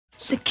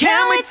So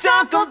can we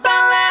talk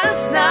about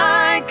last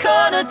night,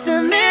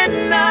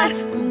 1:45,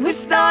 when we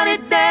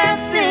started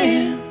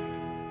dancing?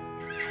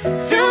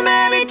 Too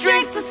many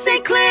drinks to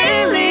see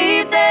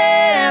clearly,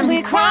 then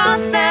we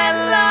crossed that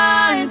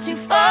line too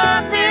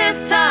far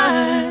this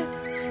time.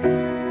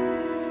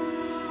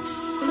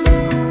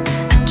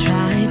 I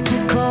tried to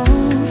call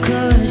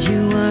 'cause you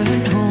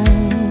weren't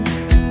home.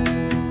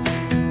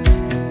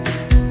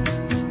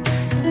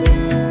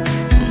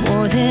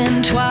 More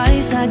than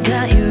twice I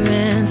got your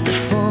answer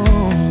phone.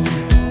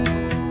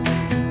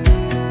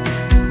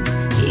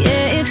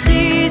 Yeah, it's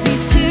easy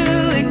to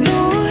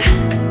ignore.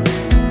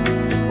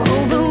 Oh,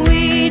 but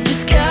we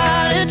just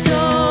gotta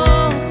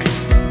talk.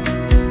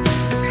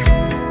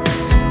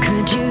 So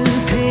could you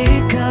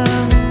pick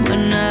up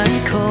when I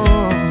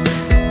call?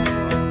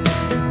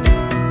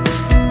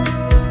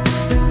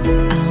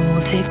 I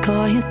won't take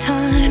all your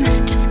time.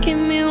 Just give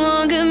me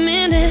 1 good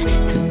minute.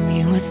 Tell me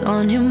what's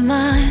on your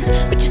mind.